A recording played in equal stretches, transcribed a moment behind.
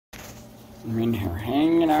I'm in here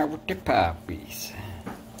hanging out with the puppies.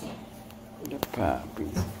 The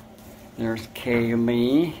puppies. There's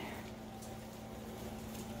Kaylee.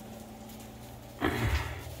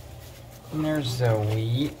 And there's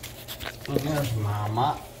Zoe. And there's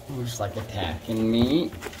Mama, who's like attacking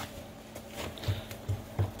me.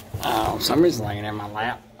 Oh, somebody's laying in my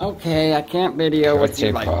lap. Okay, I can't video with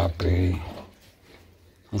you like puppy.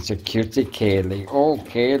 It's a cutesy Kaylee. Oh,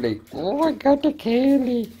 Kaylee. Oh, I got the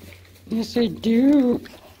Kaylee. Yes, I do.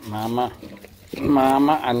 Mama.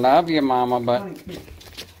 Mama, I love you, Mama, but...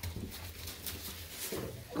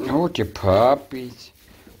 Oh, it's your puppies.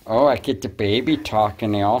 Oh, I get the baby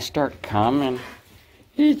talking. They all start coming.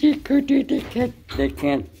 They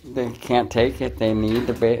can't take it. They need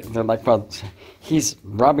the baby. They're like, well, he's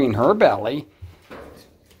rubbing her belly.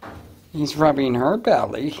 He's rubbing her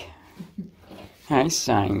belly. Hi,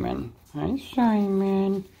 Simon. Hi,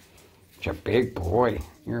 Simon. You're a big boy.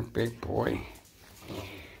 You're a big boy.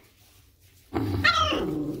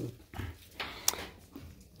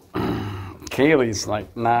 Kaylee's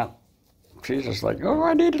like not, she's just like, oh,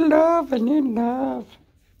 I need love, I need love.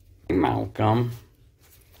 Malcolm.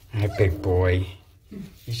 Hi, big boy.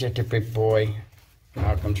 He's just a big boy.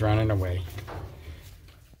 Malcolm's running away.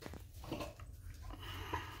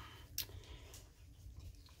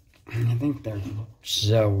 I think there's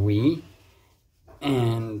Zoe.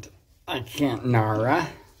 And I can't, Nara.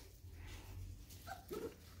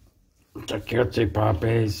 The cutesy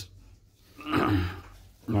puppies.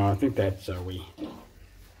 No, I think that's Zoe.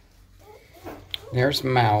 There's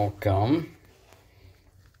Malcolm.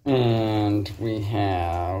 And we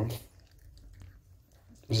have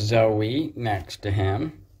Zoe next to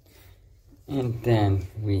him. And then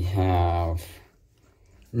we have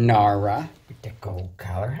Nara with the gold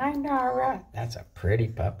collar. Hi, Nara. That's a pretty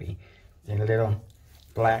puppy. A little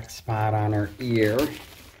black spot on her ear.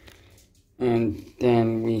 And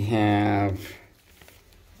then we have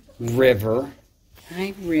River.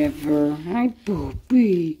 Hi, River. Hi,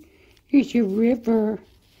 Poopy. It's a River.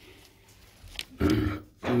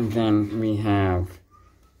 And then we have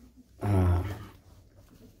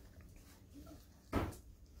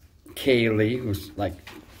Kaylee, who's like,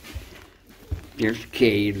 there's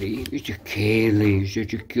Kaylee. It's a Kaylee.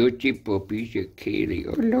 Such a cutie puppy. It's a Kaylee.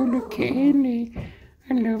 Oh, I love the Kaylee.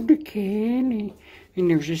 I love the Kaylee. And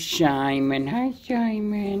there's a Simon. Hi,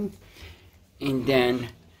 Simon. And then,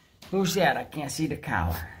 who's that? I can't see the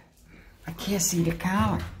collar. I can't see the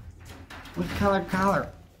collar. What collar?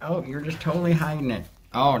 Oh, you're just totally hiding it.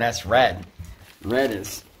 Oh, that's red. Red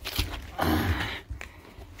is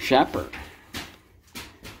Shepherd.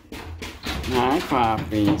 Hi,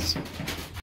 puppies.